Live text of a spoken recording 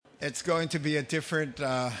It's going to be a different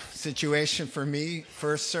situation for me,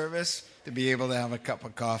 first service, to be able to have a cup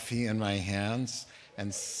of coffee in my hands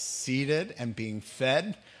and seated and being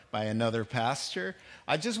fed by another pastor.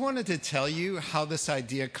 I just wanted to tell you how this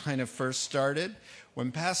idea kind of first started.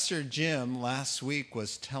 When Pastor Jim last week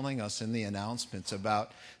was telling us in the announcements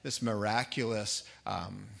about this miraculous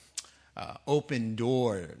open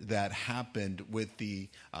door that happened with the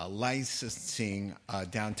licensing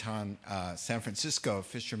downtown San Francisco,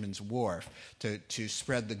 Fisherman's Wharf, to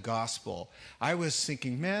spread the gospel, I was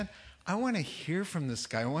thinking, man, I want to hear from this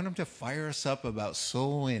guy. I want him to fire us up about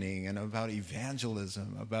soul winning and about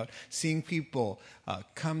evangelism, about seeing people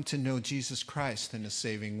come to know Jesus Christ in a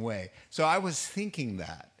saving way. So I was thinking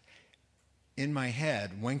that in my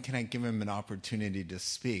head, when can I give him an opportunity to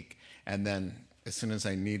speak? And then as soon as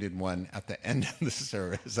I needed one at the end of the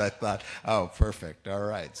service, I thought, oh, perfect. All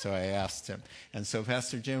right. So I asked him. And so,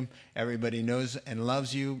 Pastor Jim, everybody knows and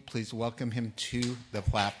loves you. Please welcome him to the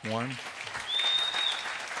platform.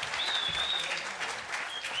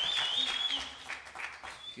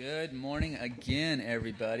 Good morning again,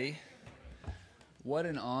 everybody. What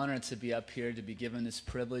an honor to be up here, to be given this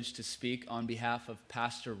privilege to speak on behalf of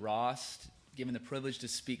Pastor Ross, given the privilege to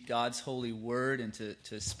speak God's holy word and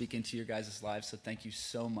to speak into your guys' lives. So thank you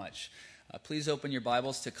so much. Please open your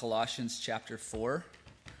Bibles to Colossians chapter 4.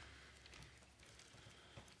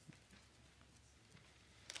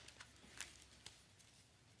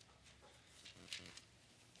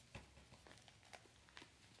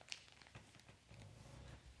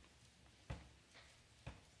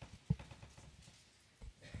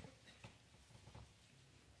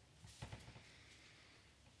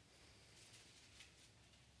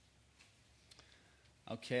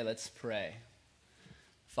 Okay, let's pray.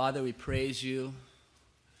 Father, we praise you.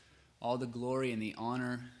 All the glory and the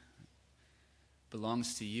honor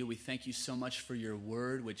belongs to you. We thank you so much for your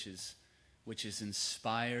word, which is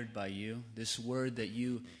inspired by you. This word that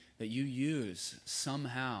you use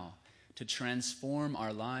somehow to transform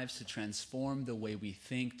our lives, to transform the way we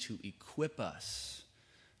think, to equip us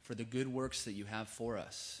for the good works that you have for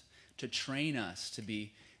us, to train us to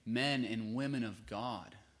be men and women of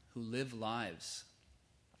God who live lives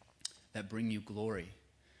that bring you glory.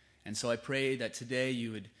 And so I pray that today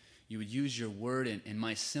you would use your word in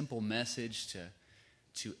my simple message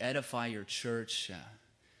to edify your church,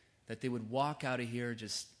 that they would walk out of here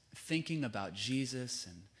just thinking about Jesus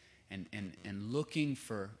and looking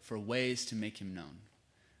for ways to make him known.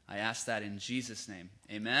 I ask that in Jesus' name.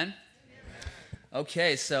 Amen? Amen.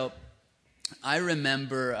 Okay, so I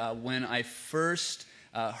remember when I first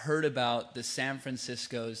heard about the San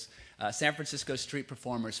Francisco Street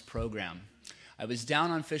Performers program. I was down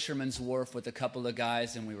on Fisherman's Wharf with a couple of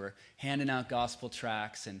guys, and we were handing out gospel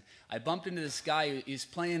tracts, and I bumped into this guy. He was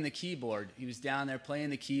playing the keyboard. He was down there playing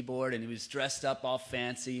the keyboard, and he was dressed up all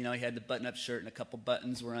fancy. You know, he had the button-up shirt, and a couple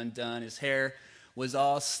buttons were undone. His hair was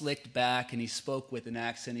all slicked back, and he spoke with an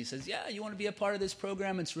accent. He says, yeah, you want to be a part of this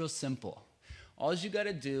program? It's real simple. All you got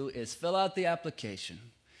to do is fill out the application,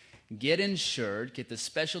 get insured, get the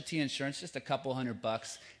specialty insurance, just a couple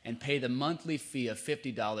 $100, and pay the monthly fee of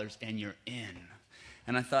 $50, and you're in.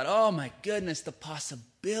 And I thought, oh my goodness, the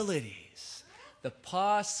possibilities,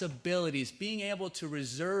 being able to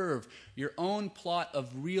reserve your own plot of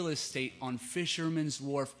real estate on Fisherman's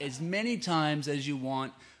Wharf as many times as you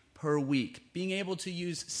want per week, being able to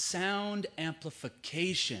use sound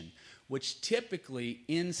amplification, which typically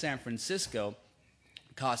in San Francisco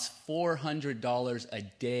costs $400 a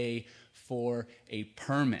day for a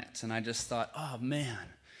permit. And I just thought, oh man,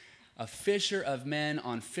 a fisher of men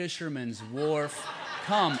on Fisherman's Wharf.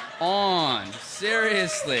 Come on,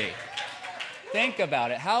 seriously. Think about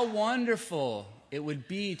it. How wonderful it would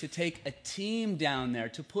be to take a team down there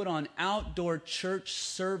to put on outdoor church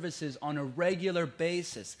services on a regular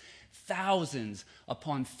basis. Thousands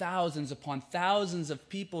upon thousands upon thousands of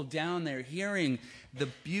people down there hearing the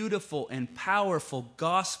beautiful and powerful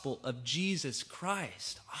gospel of Jesus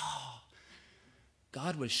Christ. Oh,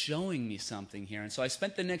 God was showing me something here. And so I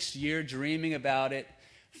spent the next year dreaming about it,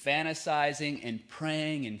 fantasizing and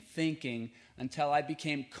praying and thinking until I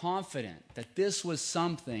became confident that this was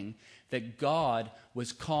something that God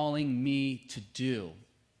was calling me to do.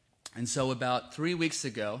 And so about 3 weeks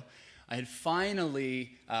ago, I had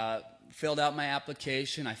finally filled out my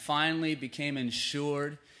application. I finally became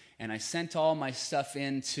insured, and I sent all my stuff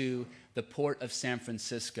into the port of San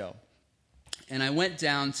Francisco. And I went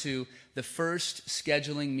down to the first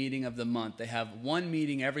scheduling meeting of the month. They have one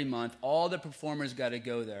meeting every month. All the performers got to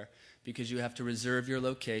go there because you have to reserve your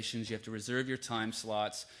locations. You have to reserve your time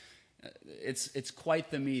slots. It's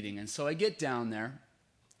quite the meeting. And so I get down there,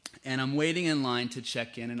 And I'm waiting in line to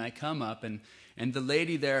check in, and I come up, and the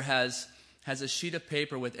lady there has a sheet of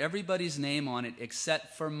paper with everybody's name on it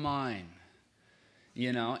except for mine,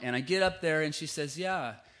 And I get up there, and she says,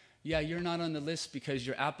 yeah, you're not on the list because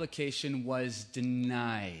your application was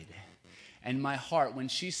denied. And my heart, when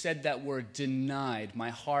she said that word denied, my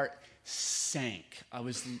heart sank.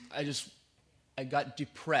 I got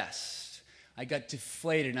depressed. I got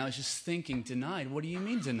deflated, and I was just thinking, denied? What do you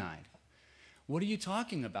mean denied? What are you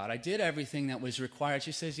talking about? I did everything that was required.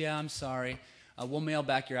 She says, yeah, I'm sorry. We'll mail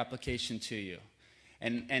back your application to you.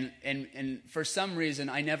 And for some reason,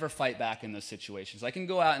 I never fight back in those situations. I can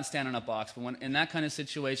go out and stand on a box, but in that kind of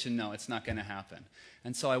situation, no, it's not going to happen.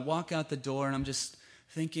 And so I walk out the door, and I'm just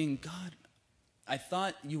thinking, God, I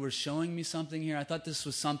thought you were showing me something here. I thought this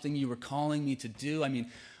was something you were calling me to do. I mean,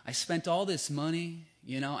 I spent all this money,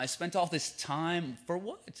 I spent all this time for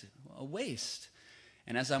what? A waste.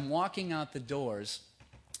 And as I'm walking out the doors,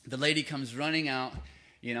 the lady comes running out,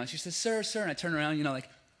 she says, sir, and I turn around,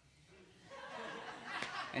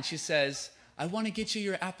 and she says, I want to get you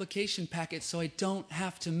your application packet so I don't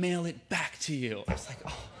have to mail it back to you. I was like,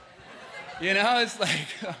 oh. It's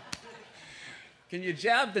like, can you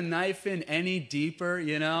jab the knife in any deeper,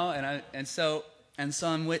 And so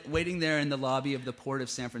I'm waiting there in the lobby of the Port of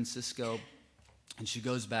San Francisco, and she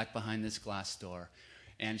goes back behind this glass door.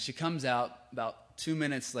 And she comes out about 2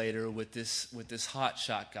 minutes later with this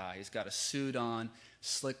hotshot guy. He's got a suit on,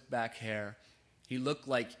 slick back hair. He looked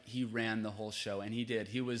like he ran the whole show, and he did.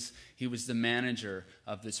 He was the manager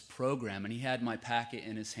of this program, and he had my packet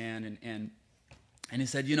in his hand, and he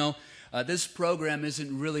said, this program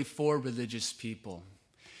isn't really for religious people.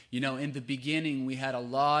 In the beginning, we had a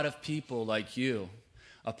lot of people like you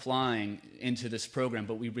applying into this program,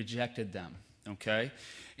 but we rejected them, okay?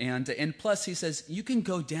 And plus, he says, you can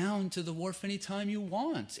go down to the wharf anytime you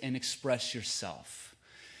want and express yourself.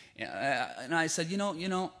 And I said,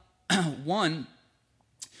 one,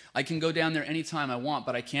 I can go down there anytime I want,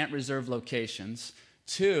 but I can't reserve locations.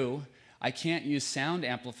 2, I can't use sound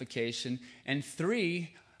amplification. And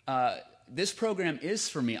 3, this program is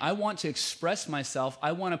for me. I want to express myself.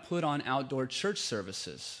 I want to put on outdoor church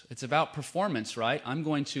services. It's about performance, right? I'm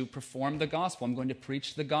going to perform the gospel. I'm going to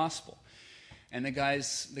preach the gospel. And the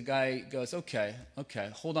guy goes, okay,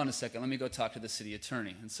 hold on a second. Let me go talk to the city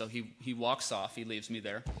attorney. And so he walks off. He leaves me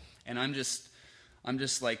there. And I'm just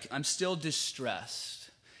like, I'm still distressed.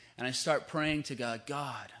 And I start praying to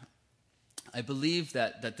God, I believe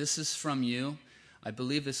that this is from you. I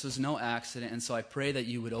believe this was no accident. And so I pray that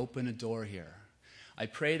you would open a door here. I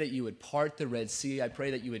pray that you would part the Red Sea. I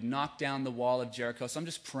pray that you would knock down the wall of Jericho. So I'm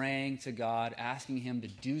just praying to God, asking him to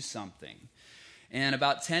do something. And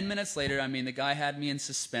about 10 minutes later, the guy had me in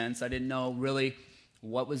suspense. I didn't know really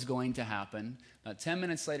what was going to happen. About 10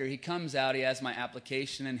 minutes later, he comes out. He has my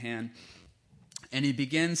application in hand. And he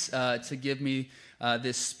begins to give me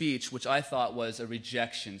this speech, which I thought was a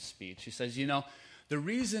rejection speech. He says, the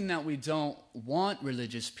reason that we don't want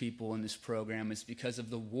religious people in this program is because of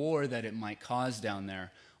the war that it might cause down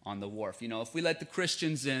there on the wharf. If we let the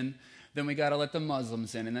Christians in, then we got to let the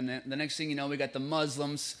Muslims in. And then the next thing you know, we got the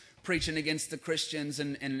Muslims preaching against the Christians,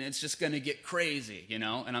 and it's just going to get crazy,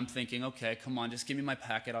 And I'm thinking, okay, come on, just give me my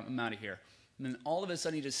packet. I'm out of here. And then all of a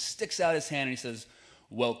sudden, he just sticks out his hand, and he says,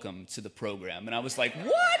 welcome to the program. And I was like,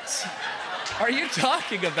 what are you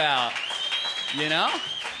talking about?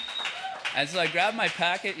 And so I grabbed my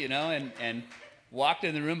packet, and walked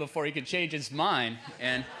in the room before he could change his mind.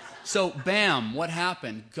 And so, bam, what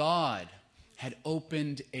happened? God had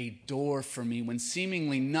opened a door for me when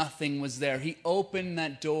seemingly nothing was there. He opened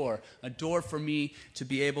that door, a door for me to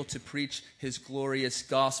be able to preach his glorious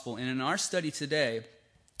gospel. And in our study today,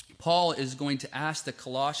 Paul is going to ask the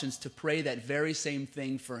Colossians to pray that very same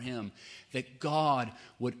thing for him, that God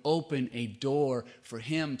would open a door for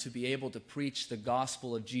him to be able to preach the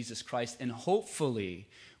gospel of Jesus Christ. And hopefully,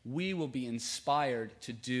 we will be inspired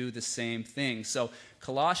to do the same thing. So,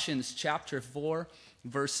 Colossians chapter 4,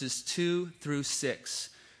 verses 2 through 6,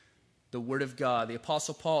 the Word of God. The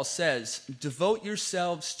Apostle Paul says, devote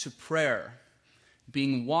yourselves to prayer,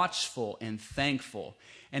 being watchful and thankful,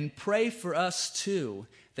 and pray for us too,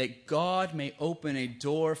 that God may open a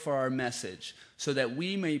door for our message, so that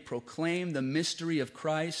we may proclaim the mystery of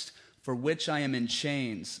Christ, for which I am in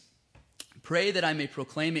chains. Pray that I may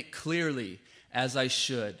proclaim it clearly, as I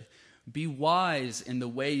should. Be wise in the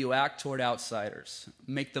way you act toward outsiders.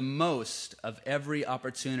 Make the most of every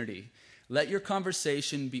opportunity. Let your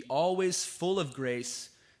conversation be always full of grace,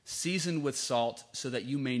 seasoned with salt, so that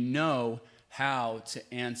you may know how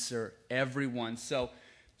to answer everyone. So,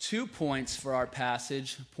 2 points for our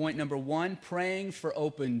passage. Point number 1, praying for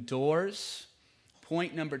open doors.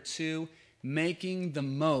 point number 2, making the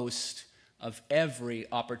most of every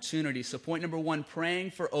opportunity. So point number 1,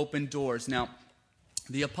 praying for open doors. Now,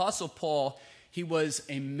 the Apostle Paul, he was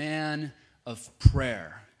a man of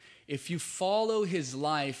prayer. If you follow his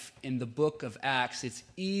life in the book of Acts, it's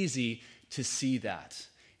easy to see that.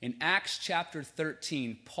 In Acts chapter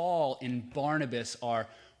 13, Paul and Barnabas are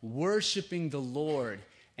worshiping the Lord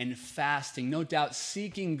and fasting, no doubt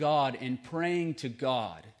seeking God and praying to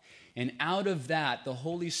God. And out of that, the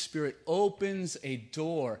Holy Spirit opens a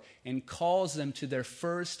door and calls them to their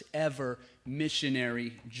first ever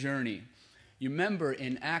missionary journey. You remember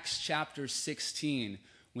in Acts chapter 16,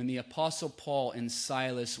 when the Apostle Paul and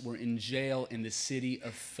Silas were in jail in the city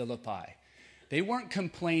of Philippi. They weren't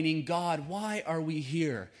complaining, God, why are we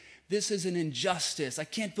here? This is an injustice. I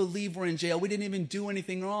can't believe we're in jail. We didn't even do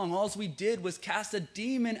anything wrong. All we did was cast a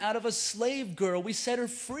demon out of a slave girl. We set her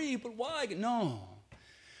free, but why? No.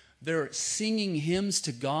 They're singing hymns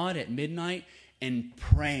to God at midnight and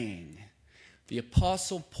praying. The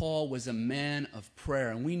Apostle Paul was a man of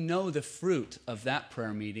prayer, and we know the fruit of that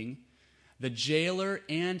prayer meeting. The jailer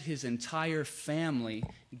and his entire family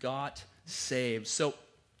got saved. So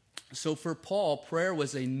for Paul, prayer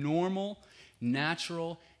was a normal,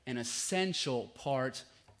 natural, and essential part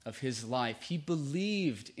of his life. He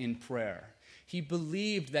believed in prayer. He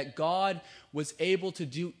believed that God was able to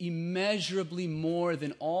do immeasurably more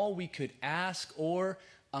than all we could ask or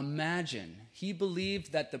imagine. He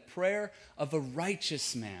believed that the prayer of a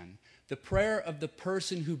righteous man, the prayer of the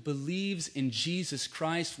person who believes in Jesus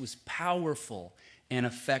Christ, was powerful and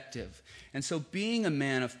effective. And so being a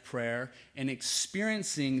man of prayer and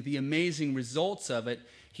experiencing the amazing results of it,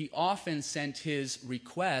 he often sent his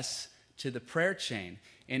requests to the prayer chain.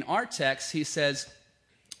 In our text, he says,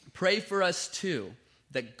 pray for us too,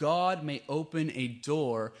 that God may open a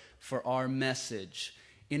door for our message.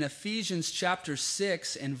 In Ephesians chapter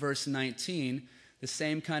 6 and verse 19, the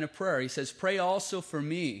same kind of prayer. He says, pray also for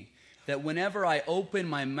me, that whenever I open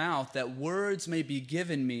my mouth, that words may be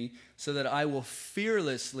given me, so that I will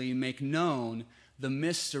fearlessly make known the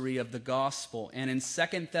mystery of the gospel. And in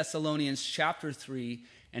 2 Thessalonians chapter 3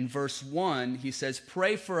 and verse 1, he says,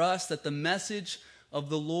 pray for us that the message of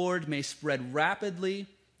the Lord may spread rapidly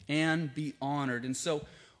and be honored. And so,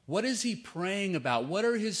 what is he praying about? What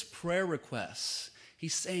are his prayer requests?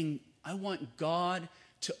 He's saying, I want God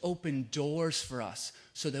to open doors for us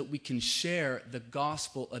so that we can share the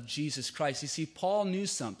gospel of Jesus Christ. You see, Paul knew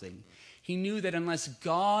something. He knew that unless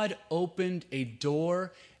God opened a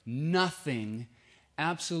door, nothing,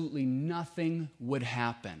 absolutely nothing would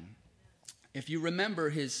happen. If you remember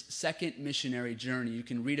his second missionary journey, you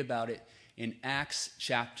can read about it in Acts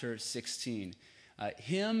chapter 16.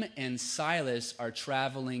 Him and Silas are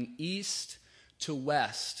traveling east to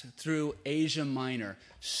west through Asia Minor,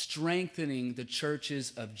 strengthening the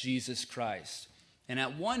churches of Jesus Christ. And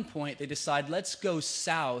at one point, they decide, let's go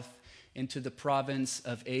south into the province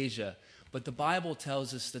of Asia. But the Bible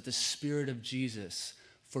tells us that the Spirit of Jesus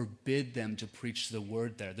forbid them to preach the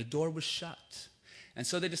word there. The door was shut. And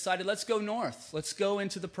so they decided, let's go north. Let's go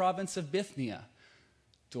into the province of Bithynia.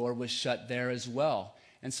 Door was shut there as well.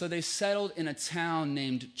 And so they settled in a town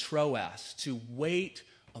named Troas to wait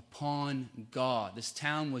upon God. This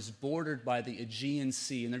town was bordered by the Aegean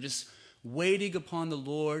Sea, and they're just waiting upon the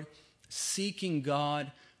Lord, seeking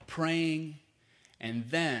God, praying. And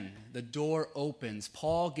then the door opens.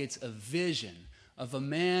 Paul gets a vision of a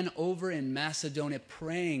man over in Macedonia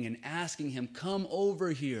praying and asking him, come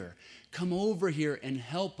over here and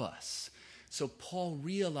help us. So Paul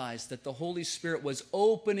realized that the Holy Spirit was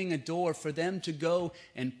opening a door for them to go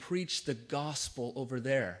and preach the gospel over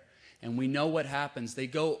there. And we know what happens. They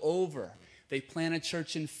go over. They plant a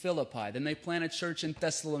church in Philippi. Then they plant a church in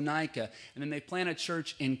Thessalonica. And then they plant a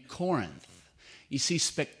church in Corinth. You see,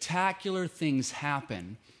 spectacular things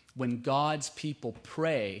happen when God's people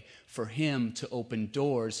pray for him to open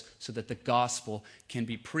doors so that the gospel can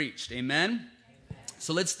be preached. Amen?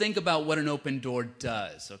 So let's think about what an open door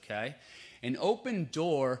does, okay? An open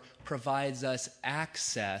door provides us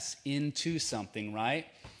access into something, right?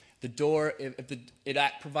 The door, it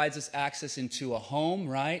provides us access into a home,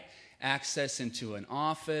 right? Access into an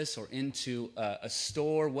office or into a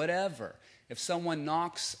store, whatever. If someone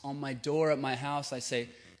knocks on my door at my house, I say,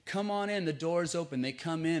 come on in, the door is open. They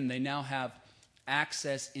come in, they now have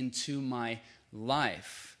access into my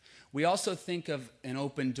life. We also think of an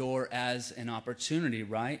open door as an opportunity,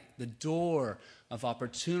 right? The door of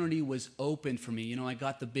opportunity was open for me. You know, I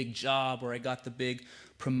got the big job or I got the big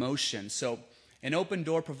promotion. So an open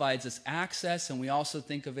door provides us access, and we also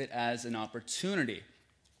think of it as an opportunity.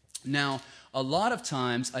 Now, a lot of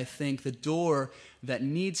times I think the door that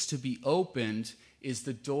needs to be opened is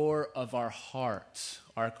the door of our hearts.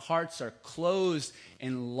 Our hearts are closed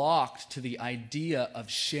and locked to the idea of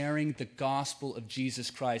sharing the gospel of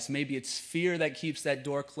Jesus Christ. Maybe it's fear that keeps that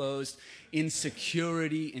door closed,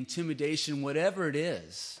 insecurity, intimidation, whatever it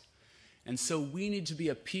is. And so we need to be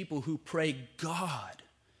a people who pray, God,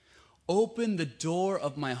 open the door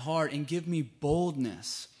of my heart and give me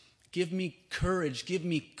boldness. Give me courage, give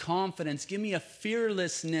me confidence, give me a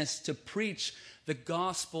fearlessness to preach the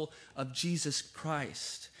gospel of Jesus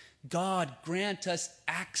Christ. God, grant us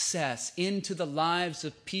access into the lives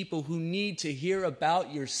of people who need to hear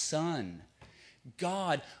about your Son.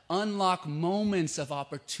 God, unlock moments of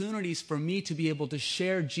opportunities for me to be able to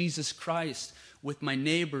share Jesus Christ with my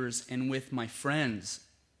neighbors and with my friends.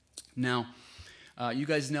 Now, you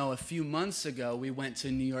guys know a few months ago we went to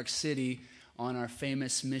New York City on our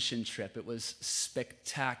famous mission trip. It was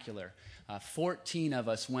spectacular. 14 of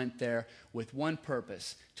us went there with one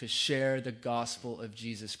purpose, to share the gospel of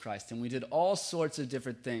Jesus Christ. And we did all sorts of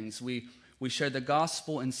different things. We shared the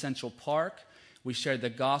gospel in Central Park. We shared the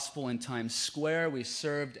gospel in Times Square. We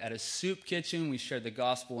served at a soup kitchen. We shared the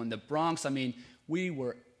gospel in the Bronx. I mean, we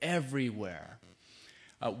were everywhere.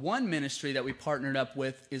 One ministry that we partnered up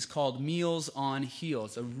with is called Meals on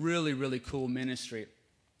Heels, a really, really cool ministry.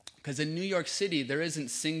 Because in New York City, there isn't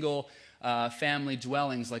single family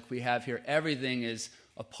dwellings like we have here. Everything is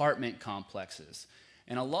apartment complexes.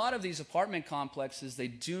 And a lot of these apartment complexes, they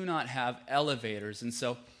do not have elevators. And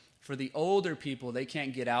so for the older people, they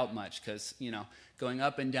can't get out much because, going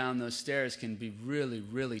up and down those stairs can be really,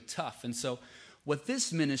 really tough. And so what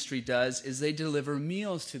this ministry does is they deliver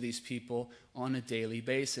meals to these people on a daily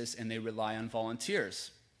basis, and they rely on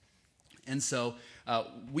volunteers. And so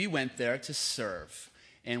we went there to serve.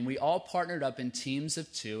 And we all partnered up in teams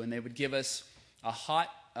of 2, and they would give us a hot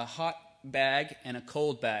bag and a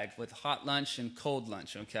cold bag with hot lunch and cold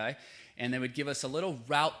lunch, okay? And they would give us a little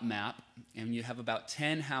route map, and you have about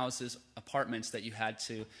 10 houses, apartments that you had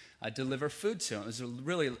to deliver food to.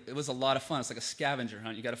 It was a lot of fun. It's like a scavenger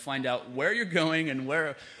hunt. You got to find out where you're going and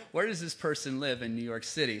where does this person live in New York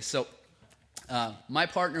City. So my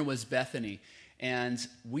partner was Bethany, and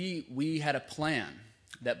we had a plan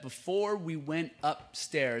that before we went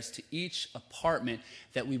upstairs to each apartment,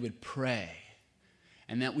 that we would pray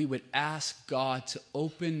and that we would ask God to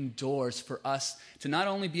open doors for us to not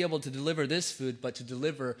only be able to deliver this food, but to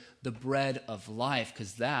deliver the bread of life,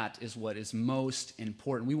 because that is what is most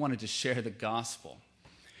important. We wanted to share the gospel.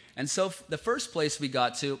 And so the first place we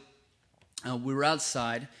got to, we were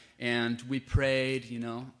outside and we prayed,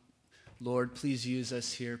 Lord, please use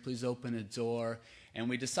us here. Please open a door. And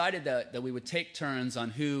we decided that we would take turns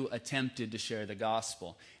on who attempted to share the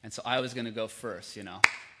gospel. And so I was going to go first,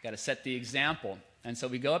 got to set the example. And so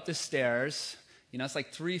we go up the stairs, it's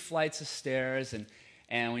like 3 flights of stairs,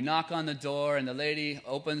 and we knock on the door, and the lady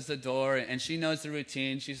opens the door, and she knows the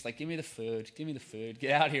routine. She's like, give me the food,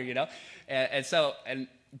 get out here, And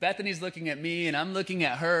Bethany's looking at me, and I'm looking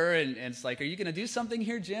at her, and it's like, are you going to do something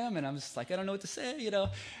here, Jim? And I'm just like, I don't know what to say,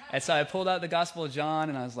 And so I pulled out the Gospel of John,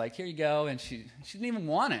 and I was like, here you go. And she didn't even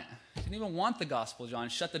want it. She didn't even want the Gospel of John.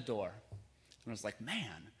 Shut the door. And I was like,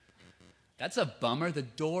 man, that's a bummer. The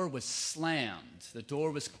door was slammed. The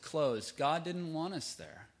door was closed. God didn't want us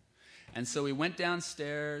there. And so we went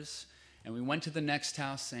downstairs, and we went to the next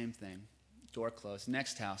house, same thing. Door closed.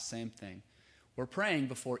 Next house, same thing. We're praying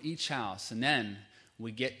before each house, and then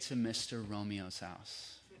we get to Mr. Romeo's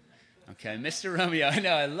house. Okay, Mr. Romeo. I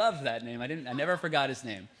know, I love that name. I never forgot his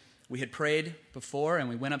name. We had prayed before, and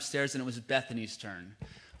we went upstairs, and it was Bethany's turn.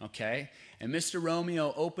 Okay, and Mr.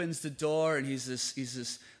 Romeo opens the door, and he's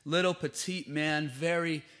this little petite man,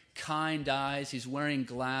 very kind eyes. He's wearing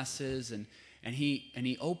glasses, and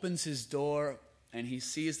he opens his door, and he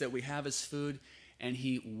sees that we have his food, and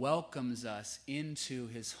he welcomes us into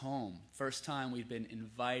his home. First time we've been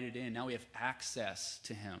invited in. Now we have access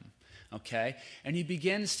to him, okay? And he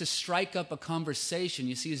begins to strike up a conversation.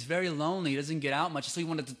 You see, he's very lonely. He doesn't get out much, so he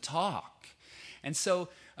wanted to talk. And so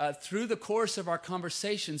through the course of our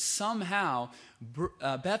conversation, somehow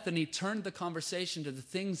Bethany turned the conversation to the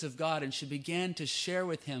things of God, and she began to share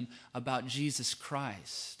with him about Jesus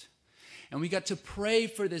Christ. And we got to pray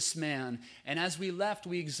for this man. And as we left,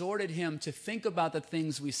 we exhorted him to think about the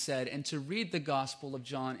things we said and to read the Gospel of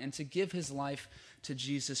John and to give his life to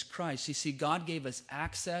Jesus Christ. You see, God gave us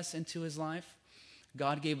access into his life.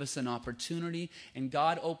 God gave us an opportunity. And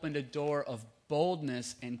God opened a door of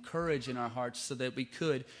boldness and courage in our hearts so that we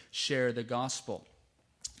could share the gospel.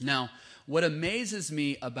 Now, what amazes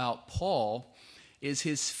me about Paul is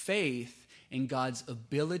his faith in God's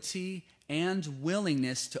ability and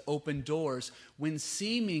willingness to open doors when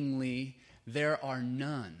seemingly there are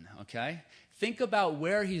none, okay? Think about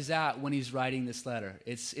where he's at when he's writing this letter.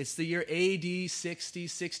 It's the year AD 60,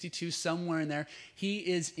 62, somewhere in there. He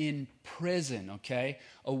is in prison, okay,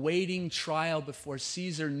 awaiting trial before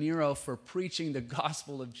Caesar Nero for preaching the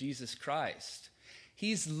gospel of Jesus Christ.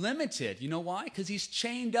 He's limited. You know why? Because he's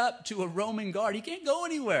chained up to a Roman guard. He can't go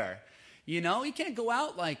anywhere. You know, he can't go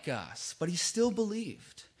out like us. But he still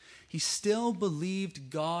believed. He still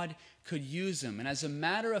believed God could use him. And as a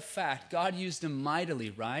matter of fact, God used him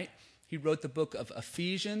mightily, right? He wrote the book of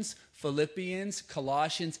Ephesians, Philippians,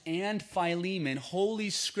 Colossians, and Philemon, Holy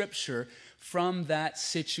Scripture from that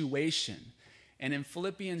situation. And in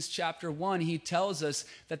Philippians chapter 1, he tells us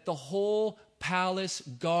that the whole palace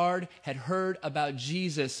guard had heard about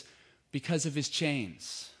Jesus because of his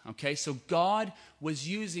chains. Okay, so God was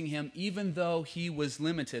using him even though he was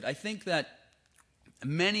limited. I think that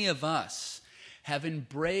many of us have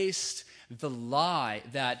embraced the lie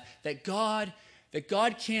that God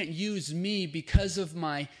can't use me because of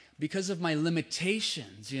my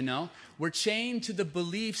limitations, you know? We're chained to the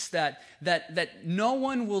beliefs that no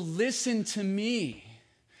one will listen to me.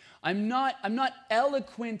 I'm not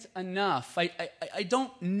eloquent enough. I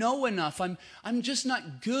don't know enough. I'm just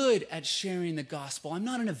not good at sharing the gospel. I'm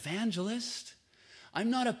not an evangelist. I'm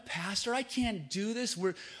not a pastor. I can't do this.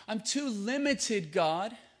 I'm too limited,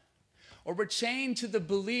 God. Or we're chained to the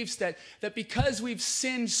beliefs that because we've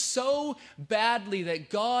sinned so badly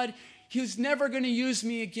that God, he was never going to use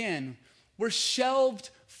me again. We're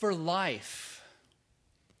shelved for life.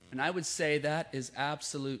 And I would say that is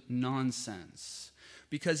absolute nonsense.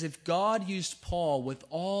 Because if God used Paul with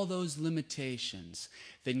all those limitations,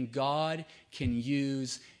 then God can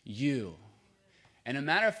use you. And a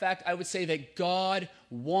matter of fact, I would say that God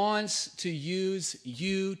wants to use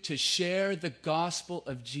you to share the gospel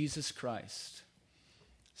of Jesus Christ.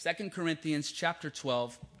 2 Corinthians chapter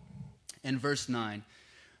 12 and verse 9,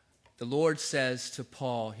 the Lord says to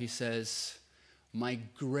Paul, he says, "My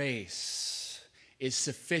grace is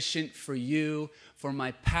sufficient for you, for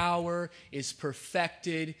my power is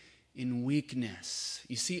perfected in weakness."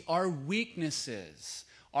 You see, our weaknesses,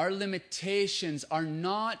 our limitations are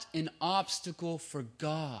not an obstacle for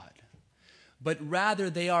God, but rather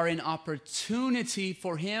they are an opportunity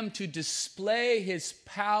for him to display his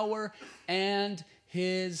power and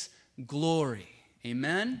his glory.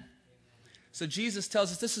 Amen? So Jesus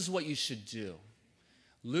tells us this is what you should do.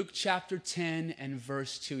 Luke chapter 10 and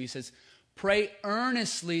verse 2, he says, "Pray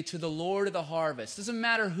earnestly to the Lord of the harvest." Doesn't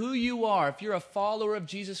matter who you are. If you're a follower of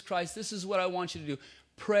Jesus Christ, this is what I want you to do.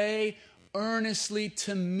 Pray earnestly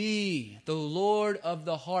to me, the Lord of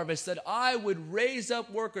the harvest, that I would raise up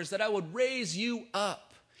workers, that I would raise you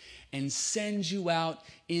up and send you out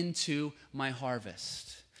into my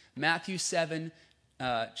harvest. Matthew 7,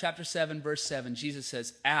 chapter 7, verse 7, Jesus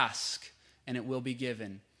says, "Ask, and it will be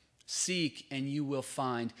given. Seek, and you will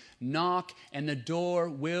find. Knock, and the door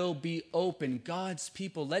will be open." God's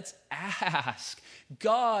people, let's ask.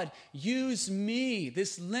 God, use me,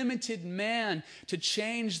 this limited man, to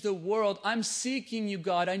change the world. I'm seeking you,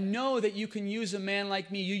 God. I know that you can use a man like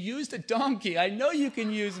me. You used a donkey. I know you can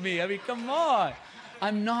use me. I mean, come on.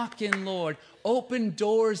 I'm knocking, Lord. Open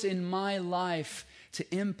doors in my life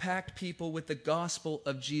to impact people with the gospel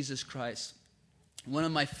of Jesus Christ. One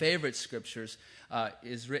of my favorite scriptures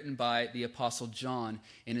is written by the Apostle John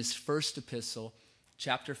in his first epistle,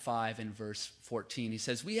 chapter 5 and verse 14. He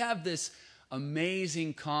says, "We have this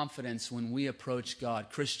amazing confidence when we approach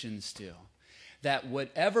God," Christians do, "that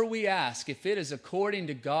whatever we ask, if it is according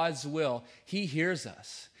to God's will, he hears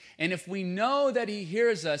us. And if we know that he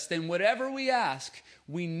hears us, then whatever we ask,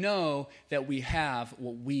 we know that we have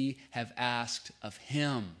what we have asked of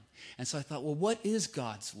him." And so I thought, well, what is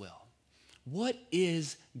God's will? What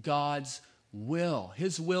is God's will?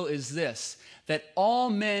 His will is this, that all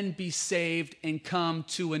men be saved and come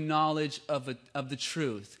to a knowledge of the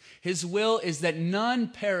truth. His will is that none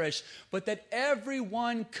perish, but that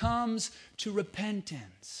everyone comes to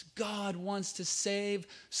repentance. God wants to save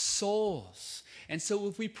souls. And so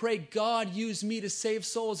if we pray, "God, use me to save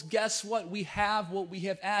souls," guess what? We have what we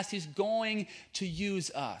have asked. He's going to use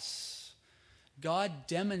us. God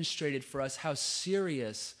demonstrated for us how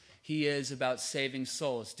serious he is about saving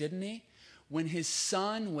souls, didn't he? When his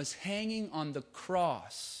son was hanging on the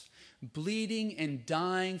cross, bleeding and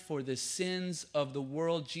dying for the sins of the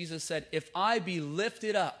world, Jesus said, "If I be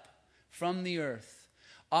lifted up from the earth,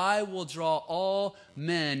 I will draw all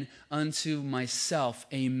men unto myself."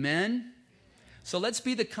 Amen? So let's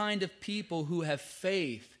be the kind of people who have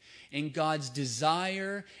faith in God's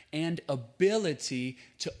desire and ability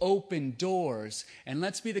to open doors. And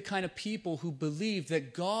let's be the kind of people who believe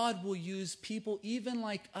that God will use people even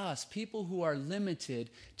like us, people who are limited,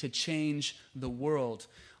 to change the world.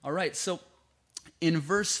 All right, so in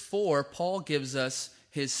verse 4, Paul gives us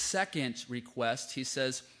his second request. He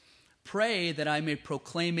says, "Pray that I may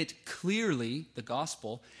proclaim it clearly," the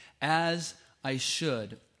gospel, "as I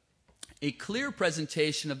should." A clear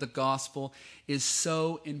presentation of the gospel is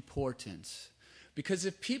so important, because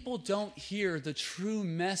if people don't hear the true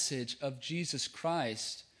message of Jesus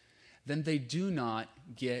Christ, then they do not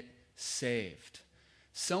get saved.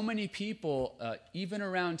 So many people, even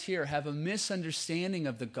around here, have a misunderstanding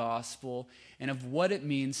of the gospel and of what it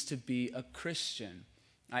means to be a Christian.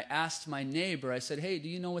 I asked my neighbor, I said, "Hey, do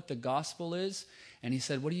you know what the gospel is?" And he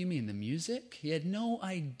said, "What do you mean, the music?" He had no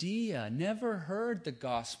idea, never heard the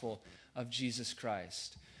gospel of Jesus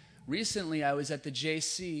Christ. Recently, I was at the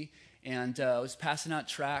JC, and I was passing out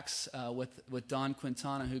tracts with Don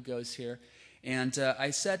Quintana, who goes here. And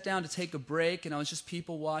I sat down to take a break, and I was just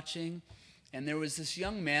people watching. And there was this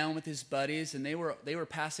young man with his buddies, and they were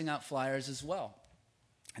passing out flyers as well.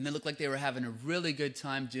 And they looked like they were having a really good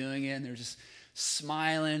time doing it, and they were just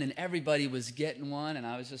smiling, and everybody was getting one. And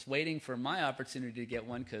I was just waiting for my opportunity to get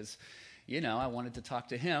one because, I wanted to talk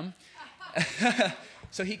to him.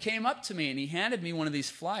 So he came up to me, and he handed me one of these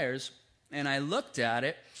flyers, and I looked at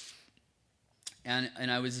it,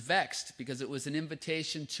 and I was vexed because it was an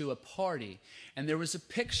invitation to a party. And there was a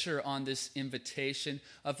picture on this invitation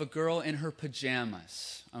of a girl in her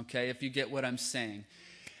pajamas, okay, if you get what I'm saying.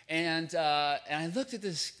 And I looked at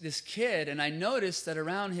this kid, and I noticed that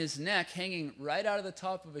around his neck, hanging right out of the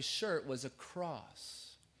top of his shirt, was a cross.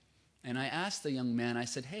 And I asked the young man, I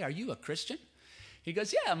said, "Hey, are you a Christian?" He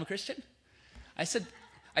goes, "Yeah, I'm a Christian." I said,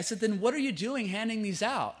 "Then what are you doing handing these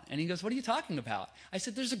out?" And he goes, "What are you talking about?" I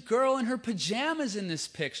said, "There's a girl in her pajamas in this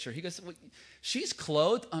picture." He goes, "Well, she's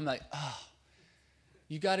clothed." I'm like, "Oh,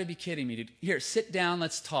 you got to be kidding me, dude. Here, sit down,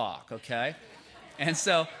 let's talk, okay?" And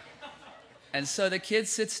so the kid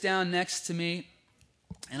sits down next to me,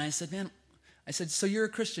 and I said, "So you're a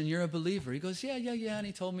Christian, you're a believer?" He goes, yeah. And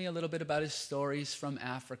he told me a little bit about his stories from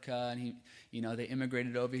Africa, and they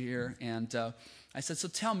immigrated over here. And I said, "So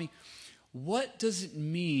tell me, what does it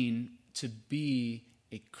mean to be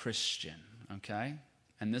a Christian?" Okay?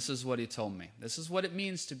 And this is what he told me. This is what it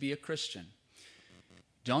means to be a Christian.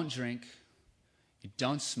 Don't drink, you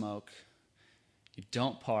don't smoke, you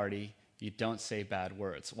don't party, you don't say bad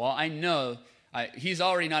words. Well, I know he's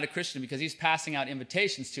already not a Christian because he's passing out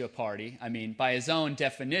invitations to a party. I mean, by his own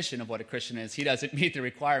definition of what a Christian is, he doesn't meet the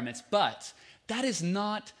requirements. But that is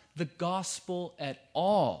not the gospel at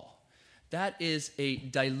all. That is a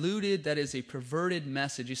diluted, that is a perverted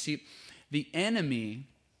message. You see, the enemy,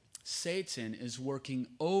 Satan, is working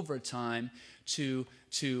overtime to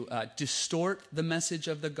distort the message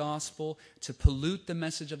of the gospel, to pollute the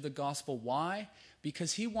message of the gospel. Why?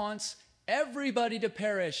 Because he wants everybody to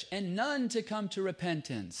perish and none to come to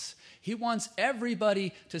repentance. He wants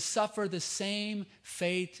everybody to suffer the same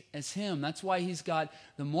fate as him. That's why he's got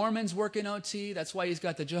the Mormons working OT. That's why he's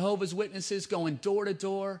got the Jehovah's Witnesses going door to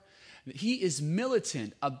door. He is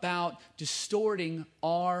militant about distorting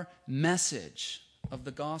our message of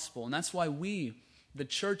the gospel. And that's why we, the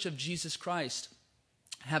Church of Jesus Christ,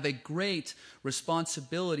 have a great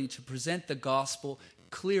responsibility to present the gospel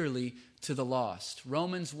clearly to the lost.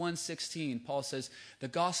 Romans 1:16, Paul says, "The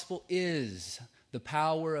gospel is the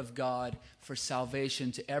power of God for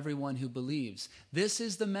salvation to everyone who believes." This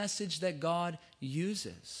is the message that God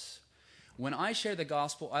uses. When I share the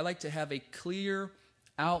gospel, I like to have a clear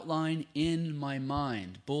outline in my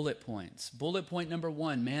mind, bullet points. Bullet point number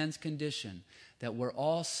 1, man's condition, that we're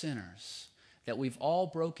all sinners, that we've all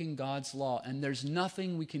broken God's law, and there's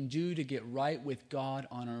nothing we can do to get right with God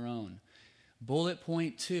on our own. Bullet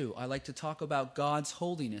point 2, I like to talk about God's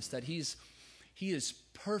holiness, that He is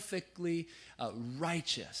perfectly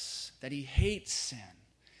righteous, that He hates sin,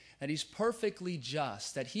 that He's perfectly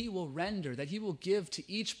just, that He will render, that He will give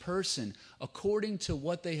to each person according to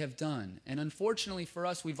what they have done. And unfortunately for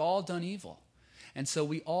us, we've all done evil, and so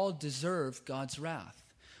we all deserve God's wrath.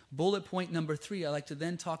 Bullet point number 3, I like to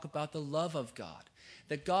then talk about the love of God.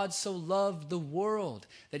 That God so loved the world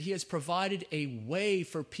that He has provided a way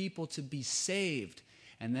for people to be saved.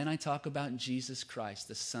 And then I talk about Jesus Christ,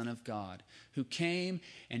 the Son of God, who came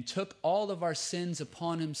and took all of our sins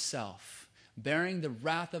upon Himself, bearing the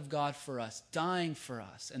wrath of God for us, dying for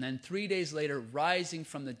us, and then 3 days later rising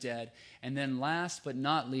from the dead. And then last but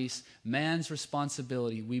not least, man's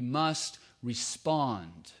responsibility. We must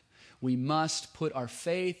respond. We must put our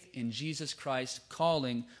faith in Jesus Christ,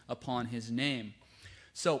 calling upon His name.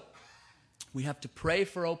 So We have to pray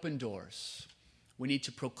for open doors. We need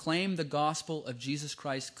to proclaim the gospel of Jesus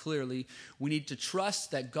Christ clearly. We need to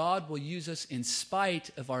trust that God will use us in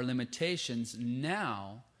spite of our limitations.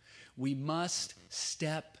 Now, we must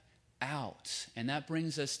step out. And that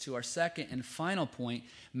brings us to our second and final point,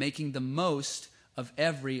 making the most of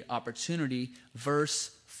every opportunity.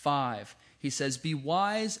 Verse 5. He says, "Be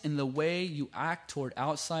wise in the way you act toward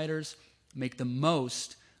outsiders. Make the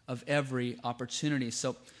most of every opportunity."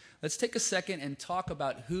 So let's take a second and talk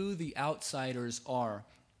about who the outsiders are.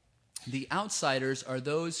 The outsiders are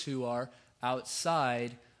those who are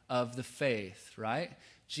outside of the faith, right?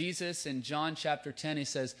 Jesus in John chapter 10, he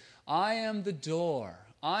says, "I am the door.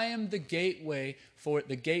 I am the gateway for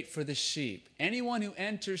the gate for the sheep. Anyone who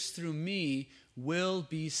enters through me will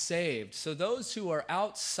be saved." So those who are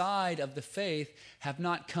outside of the faith have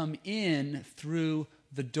not come in through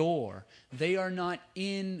the door. They are not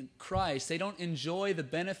in Christ. They don't enjoy the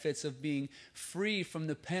benefits of being free from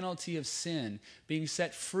the penalty of sin, being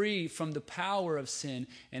set free from the power of sin,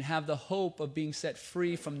 and have the hope of being set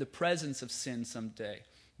free from the presence of sin someday.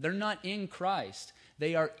 They're not in Christ.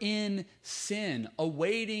 They are in sin,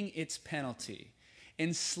 awaiting its penalty,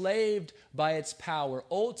 enslaved by its power.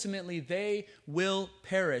 Ultimately, they will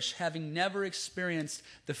perish, having never experienced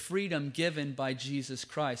the freedom given by Jesus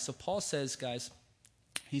Christ. So Paul says, guys,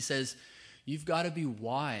 he says, you've got to be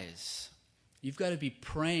wise. You've got to be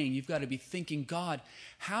praying. You've got to be thinking, God,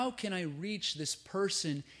 how can I reach this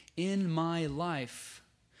person in my life?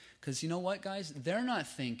 Because you know what, guys? They're not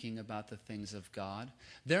thinking about the things of God.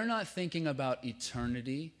 They're not thinking about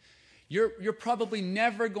eternity. You're probably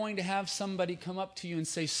never going to have somebody come up to you and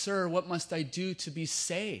say, "Sir, what must I do to be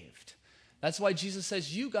saved?" That's why Jesus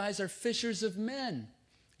says, you guys are fishers of men.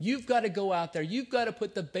 You've got to go out there. You've got to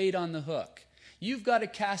put the bait on the hook. You've got to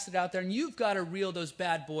cast it out there, and you've got to reel those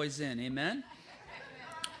bad boys in. Amen?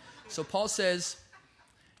 So Paul says,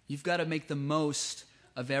 you've got to make the most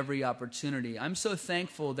of every opportunity. I'm so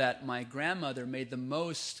thankful that my grandmother made the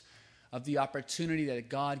most of the opportunity that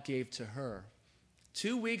God gave to her.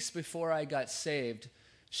 2 weeks before I got saved,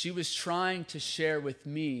 she was trying to share with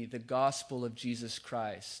me the gospel of Jesus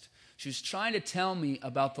Christ. She was trying to tell me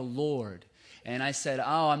about the Lord. And I said,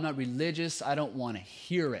 "Oh, I'm not religious. I don't want to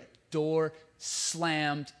hear it." Door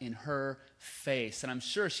slammed in her face. And I'm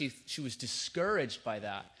sure she was discouraged by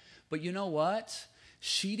that. But you know what?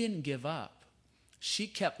 She didn't give up. She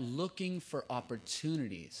kept looking for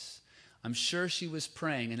opportunities. I'm sure she was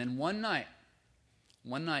praying. And then one night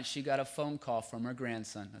she got a phone call from her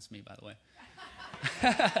grandson. That's me, by the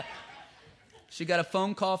way. She got a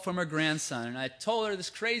phone call from her grandson. And I told her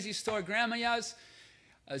this crazy story. "Grandma, yeah,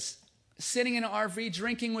 I was sitting in an RV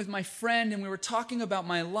drinking with my friend, and we were talking about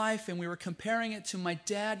my life, and we were comparing it to my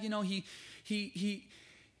dad. You know, he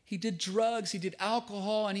did drugs, he did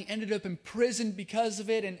alcohol, and he ended up in prison because of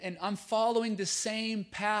it, and I'm following the same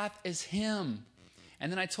path as him."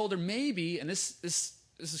 And then I told her, maybe, and this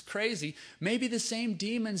is crazy, maybe the same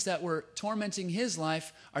demons that were tormenting his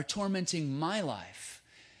life are tormenting my life.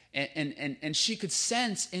 And she could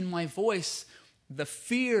sense in my voice the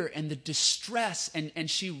fear and the distress,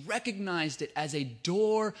 and she recognized it as a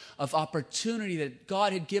door of opportunity that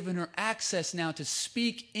God had given her access now to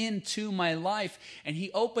speak into my life. And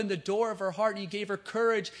he opened the door of her heart, and he gave her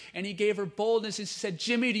courage, and he gave her boldness, and she said,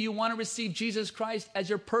 "Jimmy, do you want to receive Jesus Christ as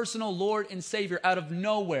your personal Lord and Savior?" Out of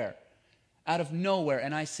nowhere.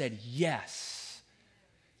 And I said, "Yes."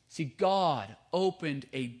 See, God opened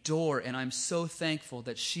a door, and I'm so thankful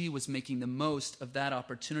that she was making the most of that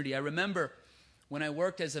opportunity. I remember when I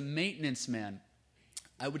worked as a maintenance man,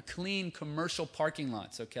 I would clean commercial parking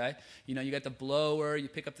lots, okay? You know, you got the blower, you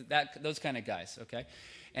pick up those kind of guys, okay?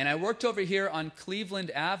 And I worked over here on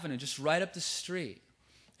Cleveland Avenue, just right up the street.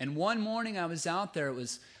 And one morning I was out there, it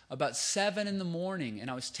was about 7 in the morning,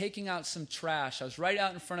 and I was taking out some trash. I was right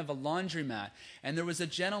out in front of a laundromat, and there was a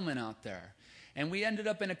gentleman out there. And we ended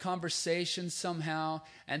up in a conversation somehow,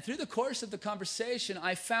 and through the course of the conversation,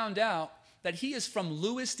 I found out that he is from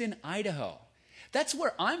Lewiston, Idaho. That's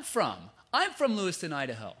where I'm from. I'm from Lewiston,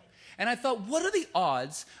 Idaho. And I thought, what are the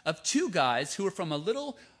odds of two guys who are from a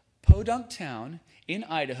little podunk town in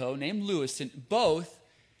Idaho named Lewiston, both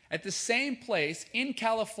at the same place in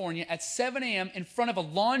California at 7 a.m. in front of a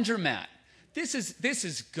laundromat? This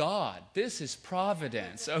is God. This is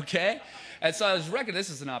providence, okay? And so I was reckoning, this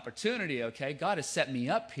is an opportunity, okay? God has set me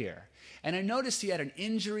up here. And I noticed he had an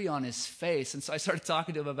injury on his face, and so I started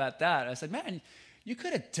talking to him about that. I said, "Man, you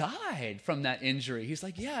could have died from that injury. He's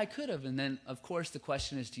like, yeah, I could have. And then, of course, the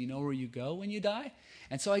question is, do you know where you go when you die?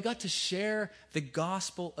 And so I got to share the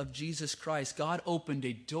gospel of Jesus Christ. God opened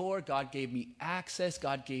a door. God gave me access.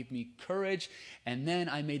 God gave me courage. And then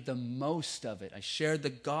I made the most of it. I shared the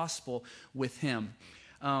gospel with him.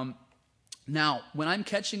 Now, when I'm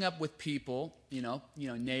catching up with people,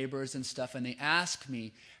 neighbors and stuff, and they ask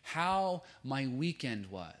me how my weekend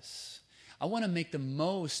was, I want to make the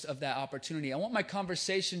most of that opportunity. I want my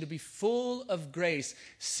conversation to be full of grace,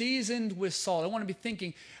 seasoned with salt. I want to be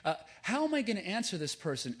thinking, how am I going to answer this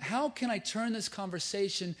person? How can I turn this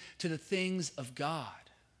conversation to the things of God?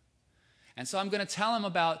 And so I'm going to tell them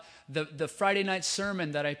about the Friday night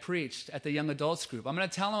sermon that I preached at the young adults group. I'm going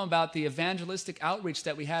to tell them about the evangelistic outreach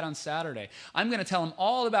that we had on Saturday. I'm going to tell them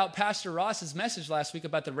all about Pastor Ross's message last week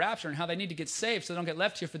about the rapture and how they need to get saved so they don't get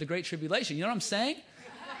left here for the great tribulation. You know what I'm saying?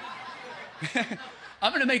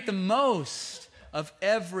 I'm going to make the most of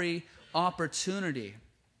every opportunity.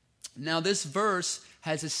 Now, this verse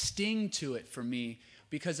has a sting to it for me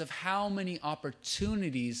because of how many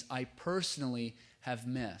opportunities I personally have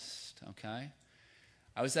missed, okay?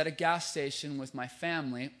 I was at a gas station with my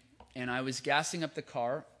family, and I was gassing up the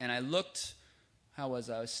car, and I looked, I was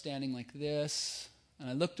standing like this, and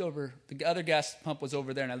I looked over, the other gas pump was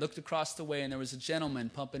over there, and I looked across the way, and there was a gentleman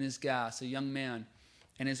pumping his gas, a young man,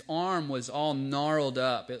 and his arm was all gnarled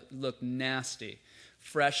up. It looked nasty,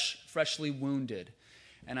 freshly wounded.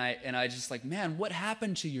 And I just like, man, what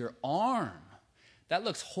happened to your arm? That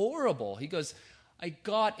looks horrible. He goes, I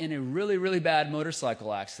got in a really, really bad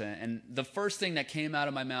motorcycle accident. And the first thing that came out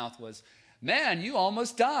of my mouth was, man, you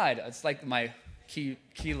almost died. It's like my key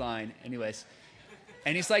line anyways.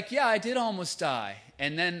 And he's like, yeah, I did almost die.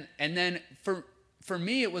 And then for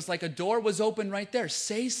me, it was like a door was open right there.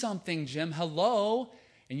 Say something, Jim. Hello.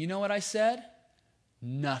 And you know what I said?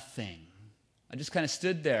 Nothing. I just kind of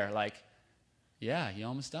stood there like, yeah, you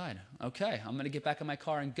almost died. Okay, I'm going to get back in my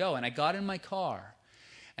car and go. And I got in my car,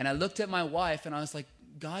 and I looked at my wife, and I was like,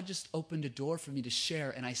 God just opened a door for me to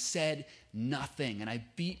share, and I said nothing. And I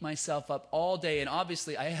beat myself up all day, and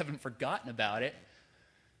obviously I haven't forgotten about it.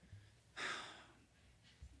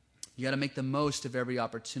 You got to make the most of every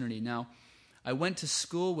opportunity. Now, I went to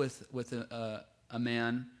school with a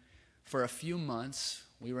man for a few months.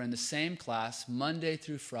 We were in the same class Monday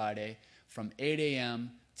through Friday from 8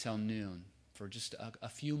 a.m. till noon for just a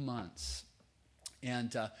few months.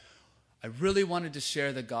 And I really wanted to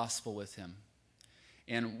share the gospel with him.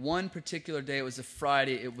 And one particular day, it was a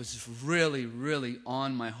Friday, it was really, really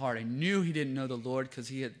on my heart. I knew he didn't know the Lord because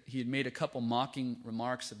he had made a couple mocking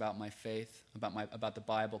remarks about my faith, about the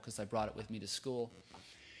Bible, because I brought it with me to school.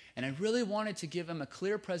 And I really wanted to give him a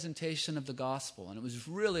clear presentation of the gospel. And it was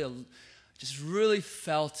really just really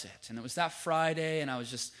felt it. And it was that Friday, and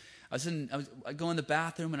I'd go in the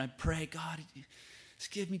bathroom and I'd pray, God, just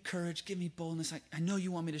give me courage, give me boldness. I know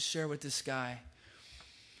you want me to share with this guy.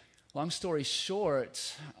 Long story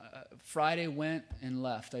short, Friday went and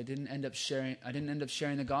left. I didn't end up sharing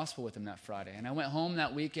the gospel with him that Friday. And I went home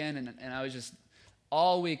that weekend, and I was just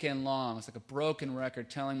all weekend long, it's like a broken record,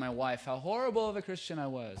 telling my wife how horrible of a Christian I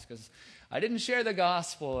was because I didn't share the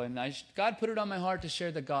gospel, and God put it on my heart to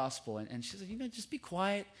share the gospel. And she's like, just be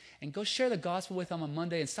quiet and go share the gospel with him on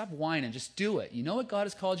Monday and stop whining. Just do it. You know what God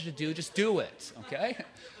has called you to do? Just do it, okay? I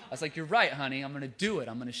was like, you're right, honey. I'm going to do it.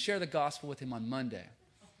 I'm going to share the gospel with him on Monday.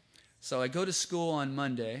 So I go to school on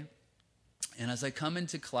Monday, and as I come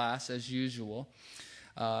into class, as usual,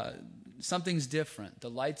 something's different. The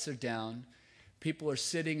lights are down. People are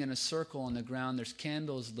sitting in a circle on the ground. There's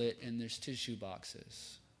candles lit, and there's tissue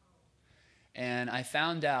boxes. And I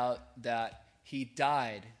found out that he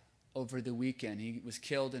died over the weekend. He was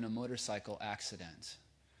killed in a motorcycle accident.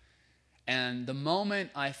 And the moment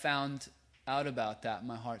I found out about that,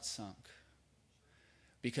 my heart sunk.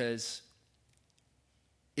 Because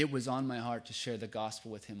it was on my heart to share the gospel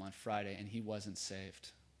with him on Friday, and he wasn't saved.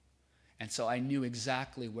 And so I knew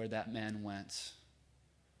exactly where that man went.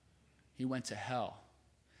 He went to hell.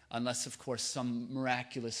 Unless, of course, some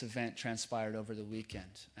miraculous event transpired over the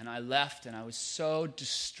weekend. And I left, and I was so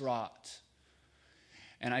distraught.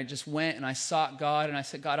 And I just went, and I sought God, and I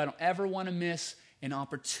said, God, I don't ever want to miss an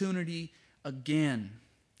opportunity again.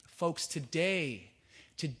 Folks, today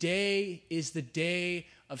is the day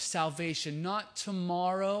of salvation. Not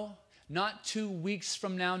tomorrow, not 2 weeks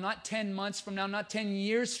from now, not 10 months from now, not 10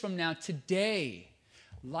 years from now. Today,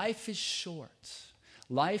 life is short.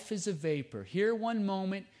 Life is a vapor. Here one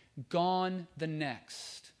moment, gone the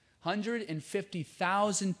next.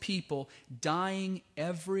 150,000 people dying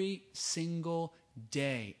every single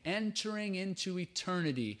day, entering into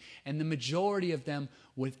eternity, and the majority of them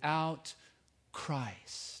without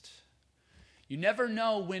Christ. You never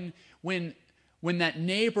know when that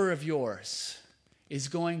neighbor of yours is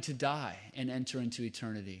going to die and enter into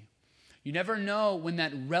eternity. You never know when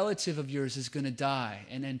that relative of yours is going to die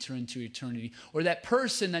and enter into eternity. Or that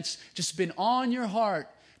person that's just been on your heart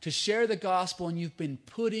to share the gospel and you've been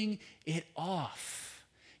putting it off.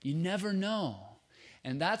 You never know.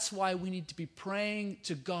 And that's why we need to be praying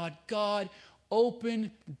to God. God,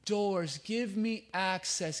 open doors. Give me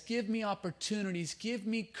access. Give me opportunities. Give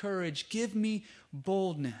me courage. Give me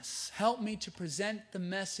boldness. Help me to present the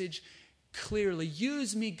message clearly.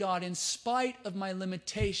 Use me, God, in spite of my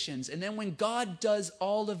limitations. And then when God does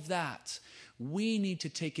all of that, we need to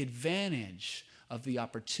take advantage of the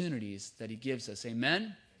opportunities that he gives us.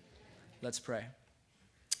 Amen? Let's pray.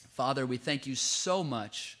 Father, we thank you so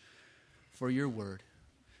much for your word.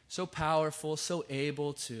 So powerful, so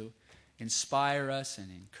able to inspire us and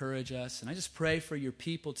encourage us. And I just pray for your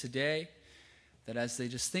people today that as they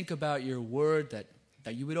just think about your word, that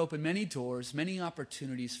you would open many doors, many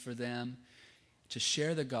opportunities for them to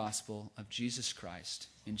share the gospel of Jesus Christ.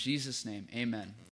 In Jesus' name, amen.